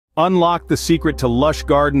Unlock the secret to lush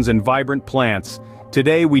gardens and vibrant plants.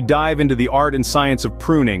 Today we dive into the art and science of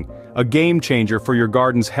pruning, a game changer for your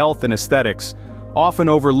garden's health and aesthetics. Often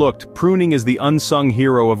overlooked, pruning is the unsung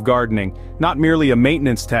hero of gardening, not merely a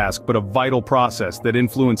maintenance task but a vital process that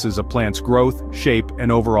influences a plant's growth, shape,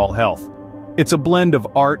 and overall health. It's a blend of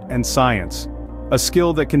art and science, a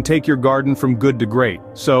skill that can take your garden from good to great.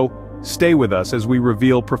 So, stay with us as we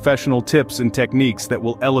reveal professional tips and techniques that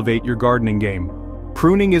will elevate your gardening game.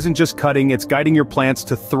 Pruning isn't just cutting, it's guiding your plants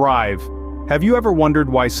to thrive. Have you ever wondered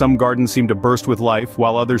why some gardens seem to burst with life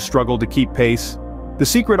while others struggle to keep pace? The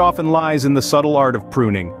secret often lies in the subtle art of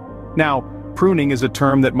pruning. Now, pruning is a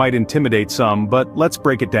term that might intimidate some, but let's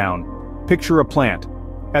break it down. Picture a plant.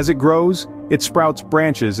 As it grows, it sprouts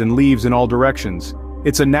branches and leaves in all directions.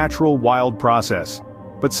 It's a natural, wild process.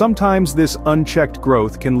 But sometimes this unchecked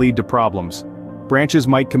growth can lead to problems. Branches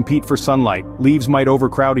might compete for sunlight, leaves might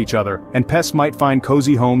overcrowd each other, and pests might find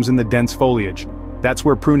cozy homes in the dense foliage. That's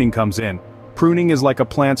where pruning comes in. Pruning is like a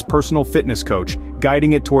plant's personal fitness coach,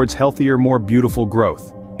 guiding it towards healthier, more beautiful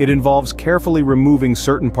growth. It involves carefully removing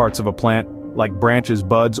certain parts of a plant, like branches,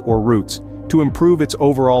 buds, or roots, to improve its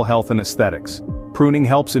overall health and aesthetics. Pruning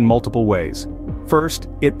helps in multiple ways. First,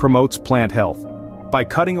 it promotes plant health. By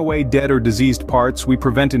cutting away dead or diseased parts, we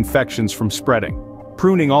prevent infections from spreading.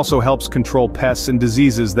 Pruning also helps control pests and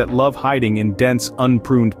diseases that love hiding in dense,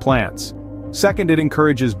 unpruned plants. Second, it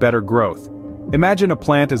encourages better growth. Imagine a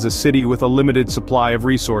plant as a city with a limited supply of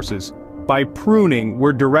resources. By pruning,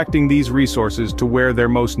 we're directing these resources to where they're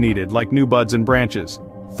most needed, like new buds and branches.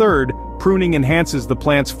 Third, pruning enhances the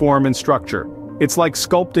plant's form and structure. It's like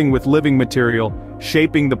sculpting with living material,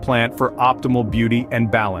 shaping the plant for optimal beauty and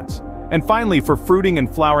balance. And finally, for fruiting and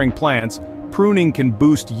flowering plants, pruning can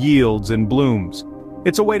boost yields and blooms.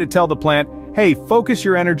 It's a way to tell the plant, hey, focus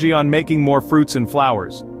your energy on making more fruits and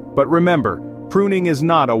flowers. But remember, pruning is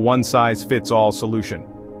not a one-size-fits-all solution.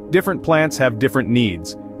 Different plants have different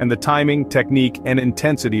needs, and the timing, technique, and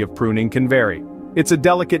intensity of pruning can vary. It's a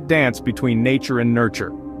delicate dance between nature and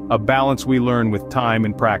nurture, a balance we learn with time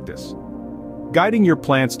and practice. Guiding your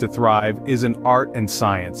plants to thrive is an art and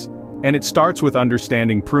science, and it starts with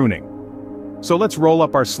understanding pruning. So let's roll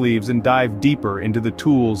up our sleeves and dive deeper into the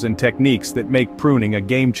tools and techniques that make pruning a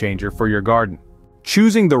game changer for your garden.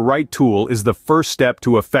 Choosing the right tool is the first step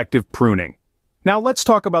to effective pruning. Now let's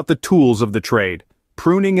talk about the tools of the trade.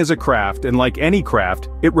 Pruning is a craft, and like any craft,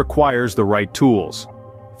 it requires the right tools.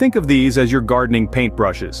 Think of these as your gardening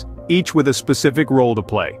paintbrushes, each with a specific role to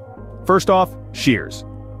play. First off, shears.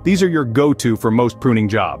 These are your go-to for most pruning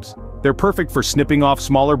jobs. They're perfect for snipping off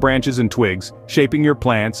smaller branches and twigs, shaping your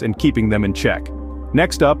plants and keeping them in check.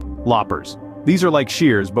 Next up, loppers. These are like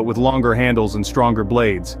shears but with longer handles and stronger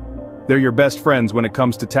blades. They're your best friends when it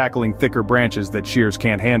comes to tackling thicker branches that shears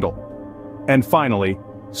can't handle. And finally,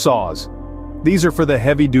 saws. These are for the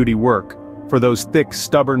heavy-duty work, for those thick,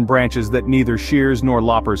 stubborn branches that neither shears nor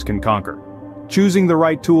loppers can conquer. Choosing the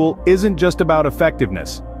right tool isn't just about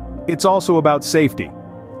effectiveness. It's also about safety.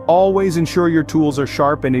 Always ensure your tools are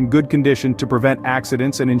sharp and in good condition to prevent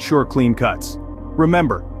accidents and ensure clean cuts.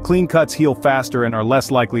 Remember, clean cuts heal faster and are less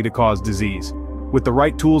likely to cause disease. With the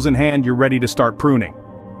right tools in hand, you're ready to start pruning.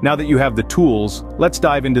 Now that you have the tools, let's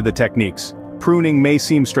dive into the techniques. Pruning may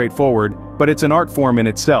seem straightforward, but it's an art form in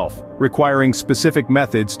itself, requiring specific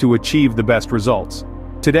methods to achieve the best results.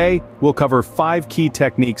 Today, we'll cover 5 key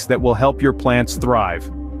techniques that will help your plants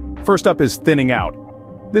thrive. First up is thinning out.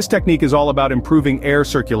 This technique is all about improving air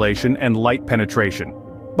circulation and light penetration.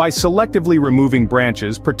 By selectively removing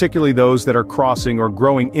branches, particularly those that are crossing or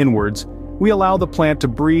growing inwards, we allow the plant to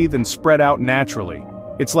breathe and spread out naturally.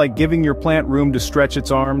 It's like giving your plant room to stretch its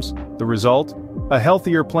arms. The result? A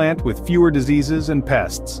healthier plant with fewer diseases and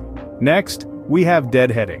pests. Next, we have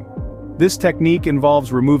deadheading. This technique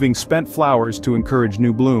involves removing spent flowers to encourage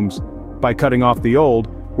new blooms. By cutting off the old,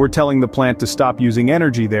 we're telling the plant to stop using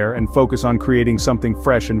energy there and focus on creating something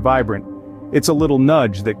fresh and vibrant. It's a little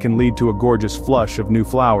nudge that can lead to a gorgeous flush of new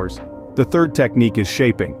flowers. The third technique is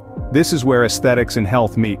shaping. This is where aesthetics and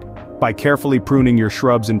health meet. By carefully pruning your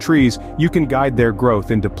shrubs and trees, you can guide their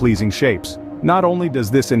growth into pleasing shapes. Not only does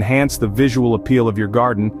this enhance the visual appeal of your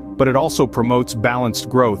garden, but it also promotes balanced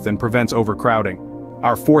growth and prevents overcrowding.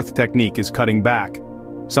 Our fourth technique is cutting back.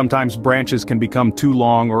 Sometimes branches can become too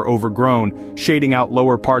long or overgrown, shading out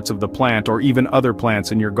lower parts of the plant or even other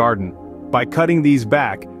plants in your garden. By cutting these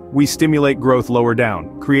back, we stimulate growth lower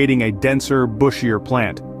down, creating a denser, bushier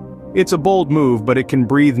plant. It's a bold move, but it can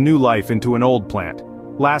breathe new life into an old plant.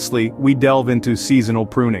 Lastly, we delve into seasonal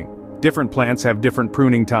pruning. Different plants have different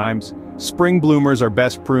pruning times. Spring bloomers are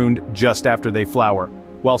best pruned just after they flower,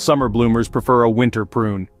 while summer bloomers prefer a winter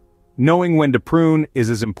prune. Knowing when to prune is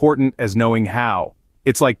as important as knowing how.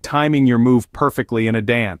 It's like timing your move perfectly in a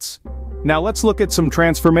dance. Now let's look at some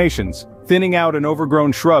transformations. Thinning out an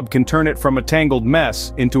overgrown shrub can turn it from a tangled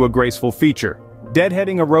mess into a graceful feature.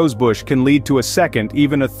 Deadheading a rosebush can lead to a second,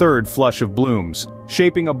 even a third flush of blooms.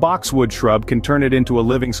 Shaping a boxwood shrub can turn it into a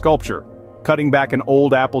living sculpture. Cutting back an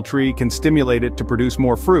old apple tree can stimulate it to produce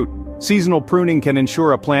more fruit. Seasonal pruning can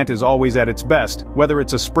ensure a plant is always at its best, whether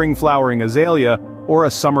it's a spring-flowering azalea or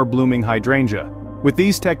a summer-blooming hydrangea. With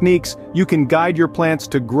these techniques, you can guide your plants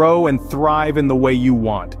to grow and thrive in the way you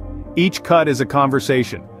want. Each cut is a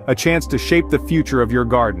conversation, a chance to shape the future of your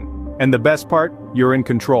garden. And the best part, you're in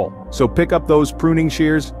control. So pick up those pruning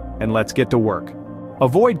shears, and let's get to work.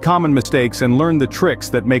 Avoid common mistakes and learn the tricks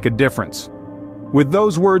that make a difference. With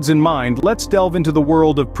those words in mind, let's delve into the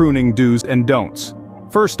world of pruning do's and don'ts.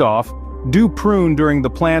 First off, do prune during the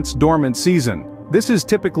plant's dormant season. This is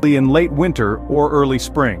typically in late winter or early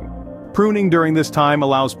spring. Pruning during this time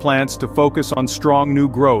allows plants to focus on strong new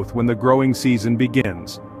growth when the growing season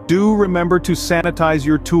begins. Do remember to sanitize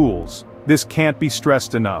your tools. This can't be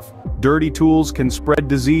stressed enough. Dirty tools can spread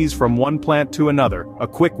disease from one plant to another. A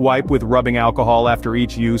quick wipe with rubbing alcohol after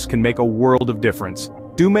each use can make a world of difference.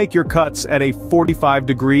 Do make your cuts at a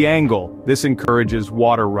 45-degree angle. This encourages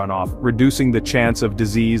water runoff, reducing the chance of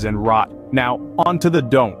disease and rot. Now, on to the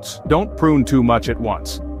don'ts. Don't prune too much at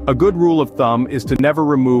once. A good rule of thumb is to never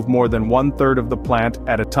remove more than 1/3 of the plant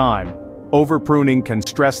at a time. Over-pruning can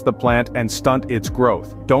stress the plant and stunt its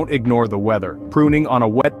growth. Don't ignore the weather. Pruning on a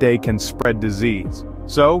wet day can spread disease.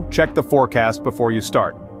 So, check the forecast before you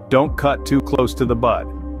start. Don't cut too close to the bud.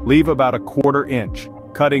 Leave about a 1/4 inch.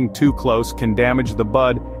 Cutting too close can damage the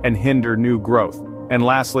bud and hinder new growth. And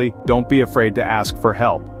lastly, don't be afraid to ask for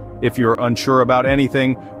help. If you're unsure about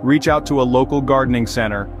anything, reach out to a local gardening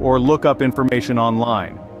center or look up information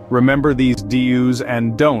online. Remember these do's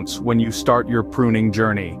and don'ts when you start your pruning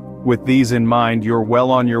journey. With these in mind, you're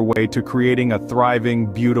well on your way to creating a thriving,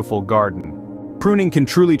 beautiful garden. Pruning can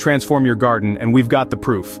truly transform your garden, and we've got the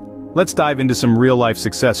proof. Let's dive into some real-life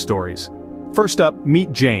success stories. First up,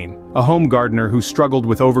 meet Jane, a home gardener who struggled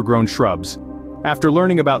with overgrown shrubs. After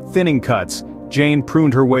learning about thinning cuts, Jane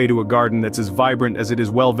pruned her way to a garden that's as vibrant as it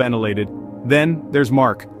is well ventilated. Then, there's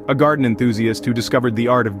Mark, a garden enthusiast who discovered the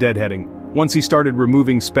art of deadheading. Once he started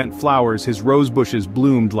removing spent flowers, his rose bushes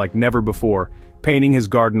bloomed like never before, painting his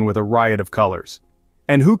garden with a riot of colors.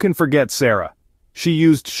 And who can forget Sarah? She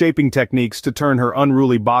used shaping techniques to turn her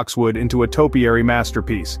unruly boxwood into a topiary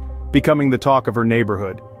masterpiece, becoming the talk of her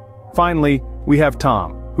neighborhood. Finally, we have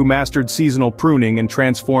Tom, who mastered seasonal pruning and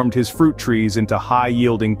transformed his fruit trees into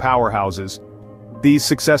high-yielding powerhouses. These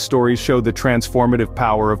success stories show the transformative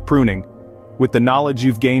power of pruning. With the knowledge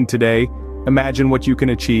you've gained today, imagine what you can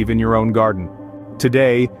achieve in your own garden.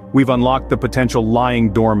 Today, we've unlocked the potential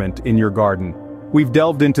lying dormant in your garden. We've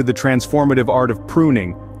delved into the transformative art of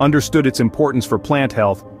pruning, understood its importance for plant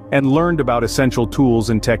health, and learned about essential tools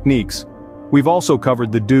and techniques. We've also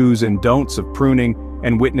covered the do's and don'ts of pruning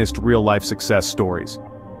and witnessed real-life success stories.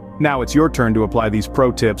 Now it's your turn to apply these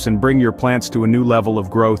pro tips and bring your plants to a new level of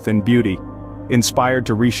growth and beauty. Inspired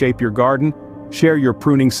to reshape your garden? Share your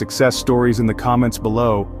pruning success stories in the comments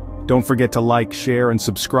below. Don't forget to like, share, and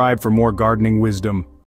subscribe for more gardening wisdom.